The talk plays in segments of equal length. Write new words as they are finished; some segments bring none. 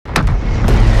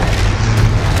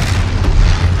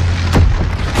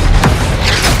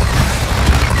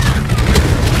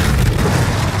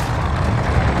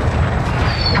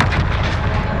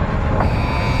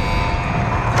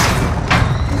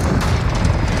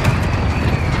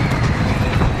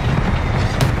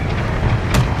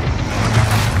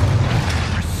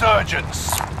Resurgence.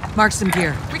 Mark some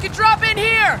gear. We can drop in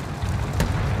here!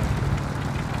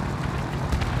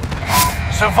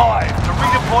 Survive to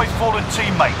redeploy fallen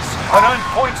teammates and earn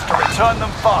points to return them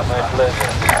faster.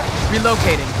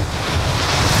 Relocating.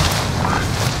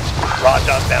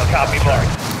 Roger, Bell, copy, Mark.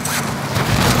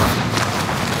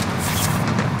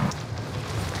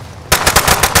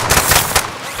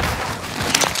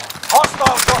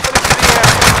 Hostiles dropping into the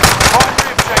area. Primary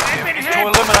objective is to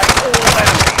eliminate all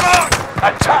enemies.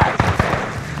 Attack!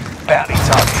 Bounty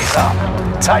target is up.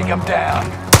 Take them down.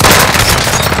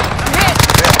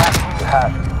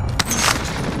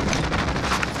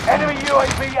 Enemy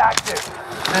UAV active.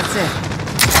 That's it.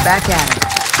 Back at it.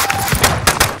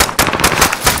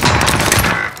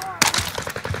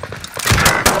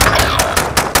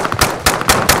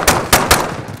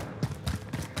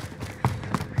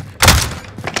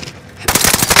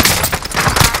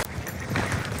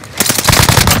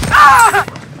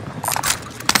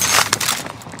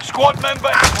 Squad member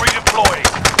is redeploying.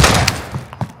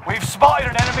 We've spotted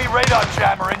an enemy radar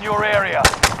jammer in your area.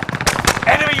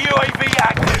 Enemy UAV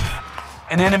active.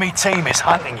 An enemy team is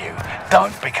hunting you.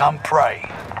 Don't become prey.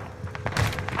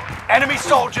 Enemy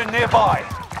soldier nearby.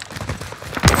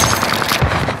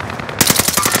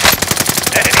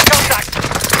 Enemy contact.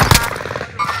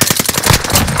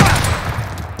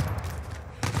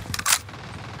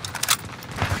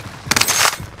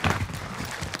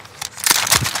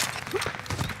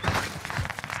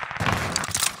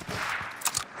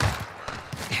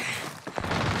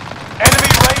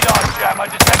 Enemy radar jammer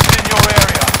detected in your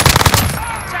area.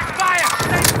 Check fire!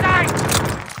 Stay tight!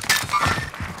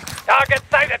 Target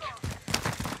sighted!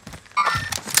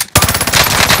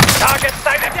 Target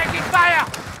sighted! Taking fire!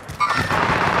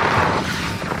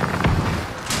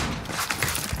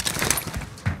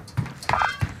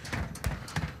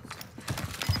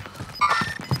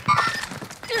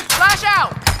 Flash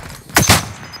out!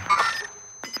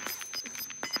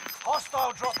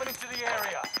 Hostile dropping into the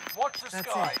area. Watch the That's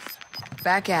skies. it.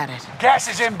 Back at it. Gas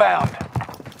is inbound.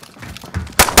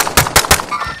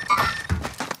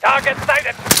 Target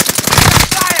sighted!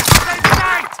 Fire! Stay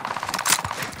tight!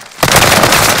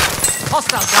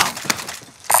 Hostile down.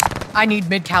 I need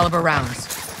mid-caliber rounds.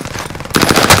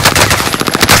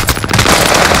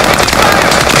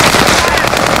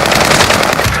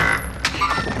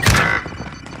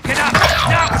 Get up!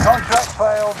 Now! Contract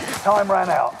failed. Time ran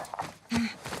out.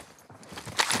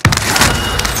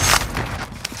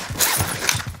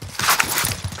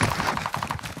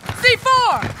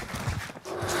 C4!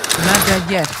 Not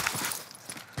dead yet.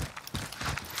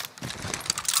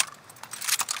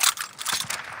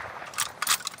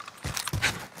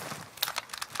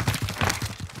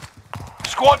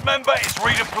 Squad member is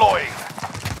redeploying.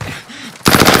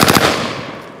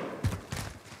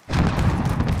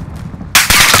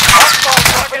 Hostile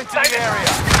dropping into the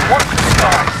area. Watch the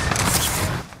skies.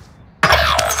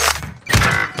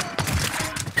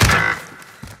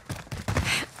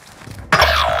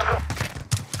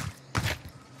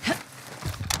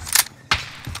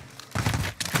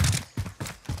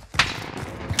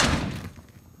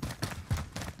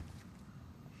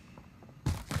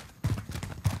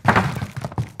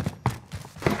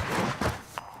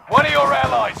 One of your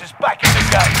allies is back in the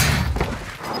game.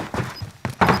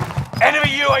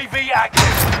 Enemy UAV active.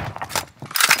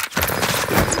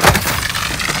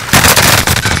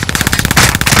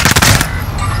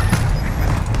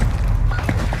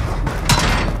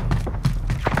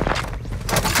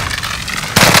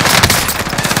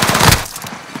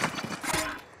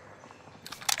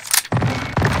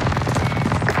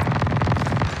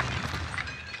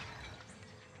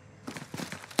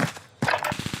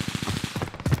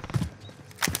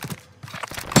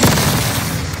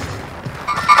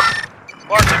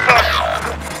 Mark the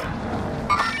target!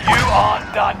 You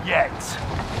aren't done yet.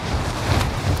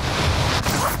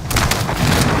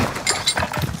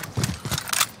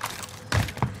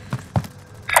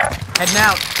 Heading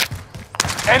out.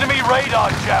 Enemy radar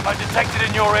jammer detected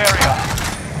in your area.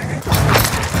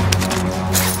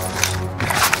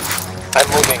 I'm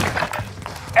moving.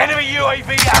 Enemy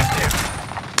UAV active.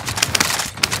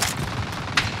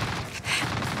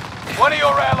 One of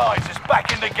your allies is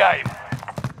back in the game.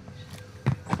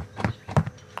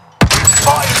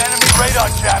 Spotted an enemy radar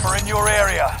jammer in your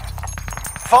area.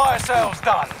 Fire sales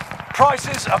done.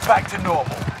 Prices are back to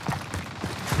normal.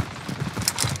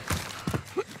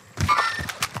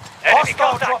 Enemy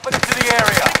Hostile contact! dropping into the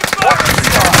area. Watch the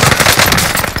skies.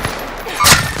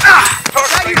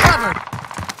 Got you covered.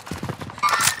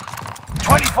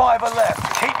 25 are left.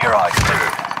 Keep your eyes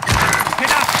peeled.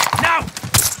 Get up! Now!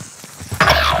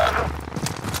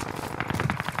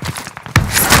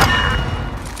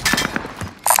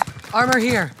 Armor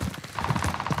here.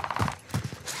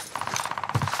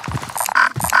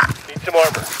 Need some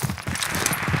armor.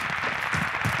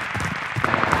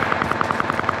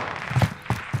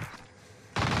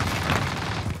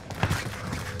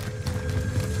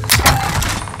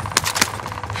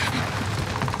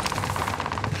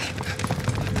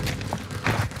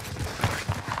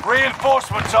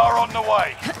 Reinforcements are on the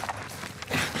way.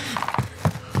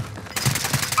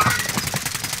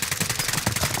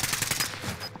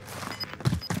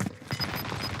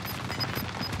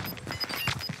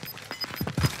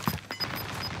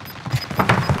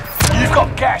 You've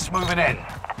got gas moving in.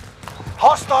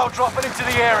 Hostile dropping into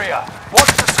the area.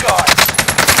 Watch the sky.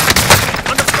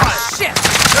 Under fire! Shit!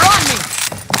 They're on me!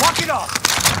 Walk it off!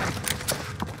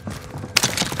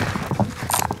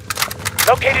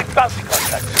 Located bounty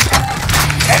contract.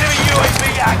 Enemy UAV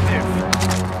active.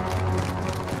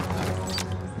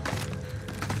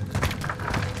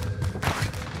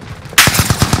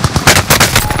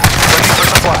 Ready for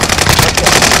supply.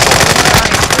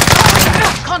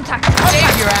 Contact!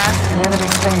 Save your ass! The enemy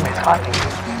team is hunting you.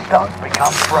 Don't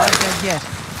become prey. Yes.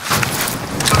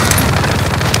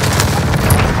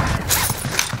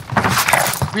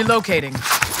 Relocating.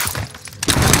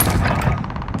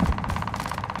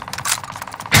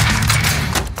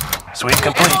 Sweep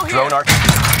complete. Drone arc.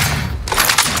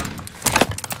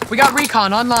 We got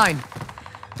recon online.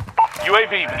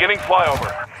 UAV beginning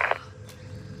flyover.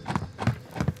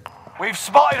 We've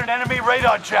spotted an enemy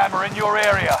radar jammer in your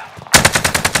area.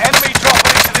 Enemy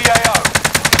dropping into the AO.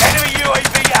 Enemy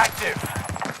UAV active.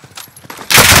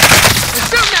 They're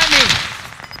shooting at me!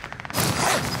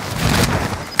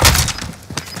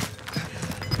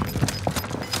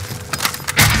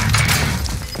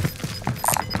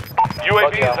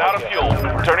 UAV is out of fuel.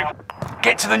 Returning.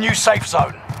 Get to the new safe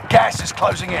zone. Gas is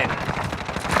closing in.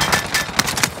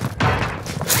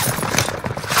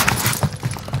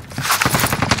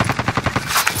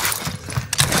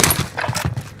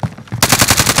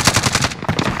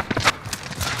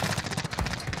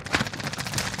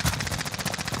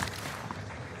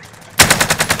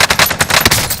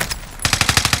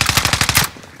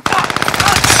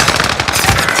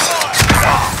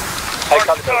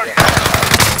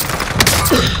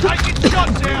 Taking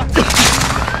shots here!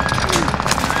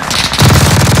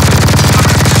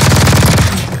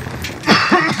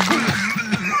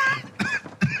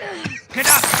 Get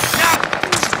up! Now!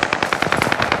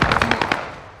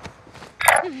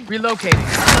 Relocating.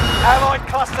 Allied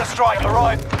cluster strike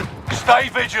arrived. Stay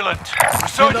vigilant.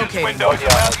 Resurgence Relocating. window is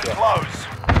about to close.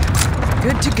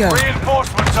 Good to go.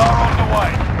 Reinforcements are on the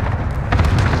way.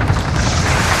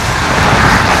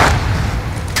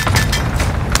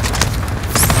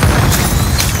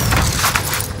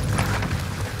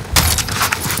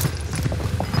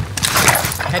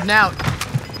 Heading out.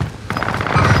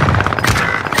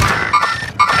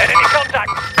 Enemy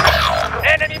contact!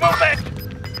 Enemy movement!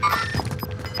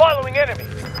 Following enemy.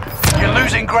 You're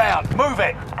losing ground. Move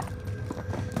it.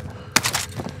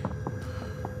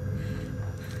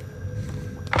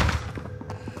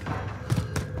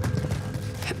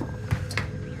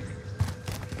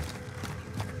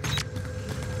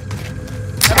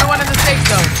 Everyone in the safe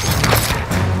zone.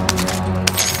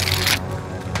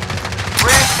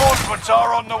 Reinforcements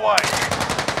are on the way.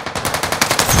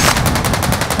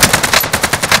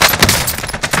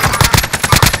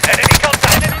 Enemy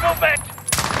contact! Enemy movement!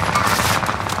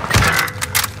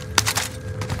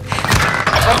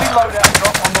 Friendly loadout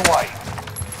drop on the way.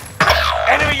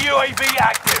 Enemy UAV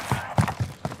active.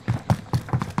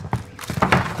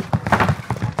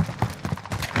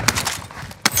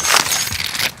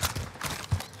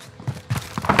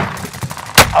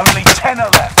 Only 10 are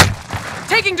left.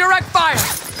 Taking direct fire!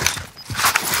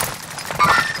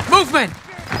 Movement!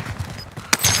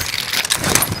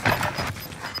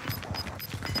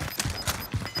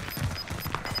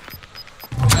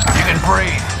 You can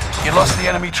breathe. You lost the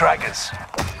enemy trackers.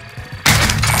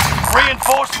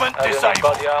 Reinforcement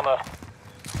disabled.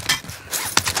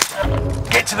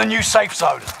 Get to the new safe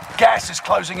zone. Gas is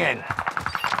closing in.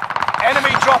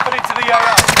 Enemy dropping into the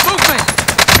AO. Movement!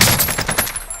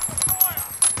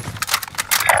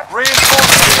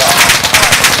 Reinforcements are on the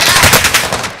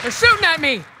way. They're shooting at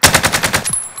me!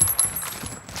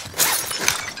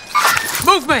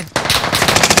 Movement!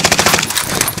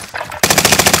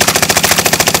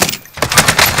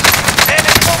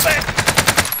 Enemy movement!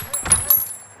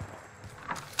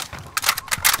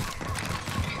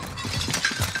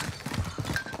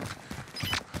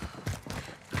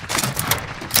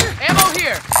 Ammo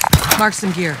here! Mark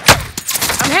some gear.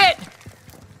 I'm hit!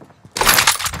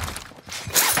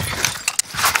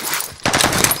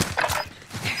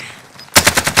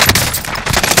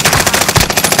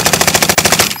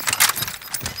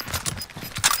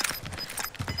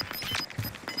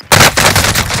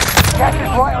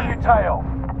 tail.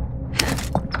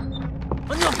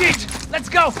 On your feet! Let's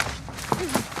go!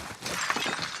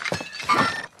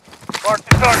 Mark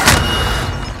the target.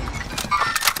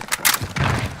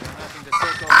 Mapping the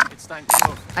circle. It's time to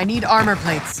move. I need armor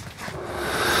plates.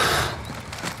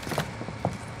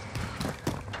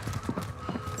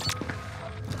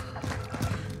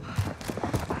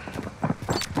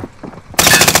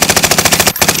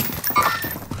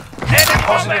 Enemy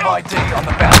Positive movement. ID on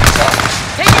the bounty target.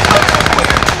 Taking fire over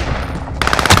here!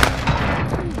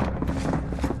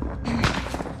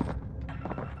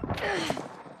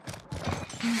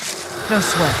 No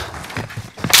sweat.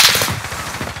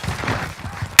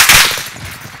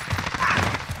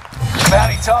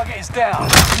 Bounty target is down.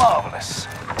 Marvelous.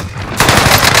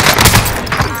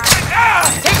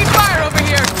 Taking fire over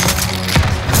here!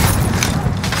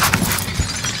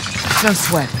 No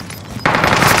sweat.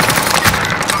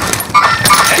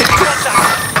 Enemy contact.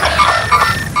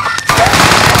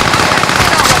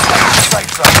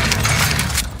 Safe zone.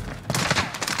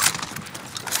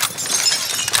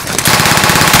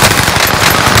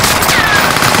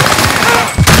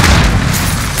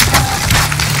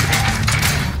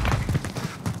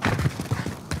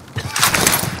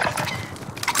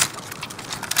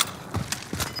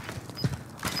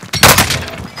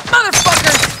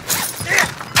 Motherfuckers!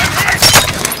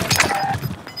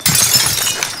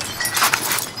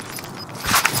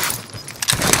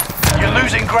 You're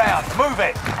losing ground. Move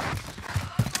it.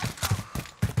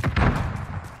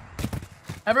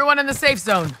 Everyone in the safe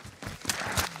zone.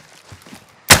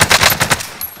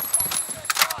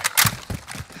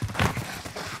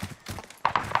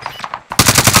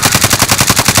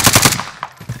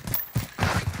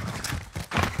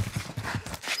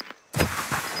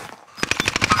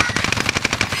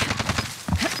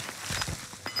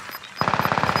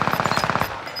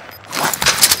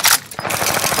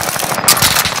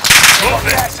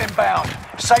 Gas inbound.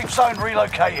 Safe zone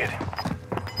relocated.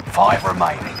 5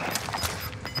 remaining.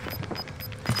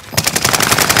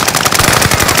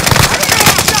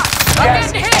 I'm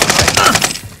Gas getting is hit! moving.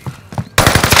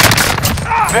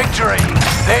 Victory!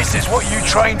 This is what you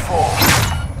trained for.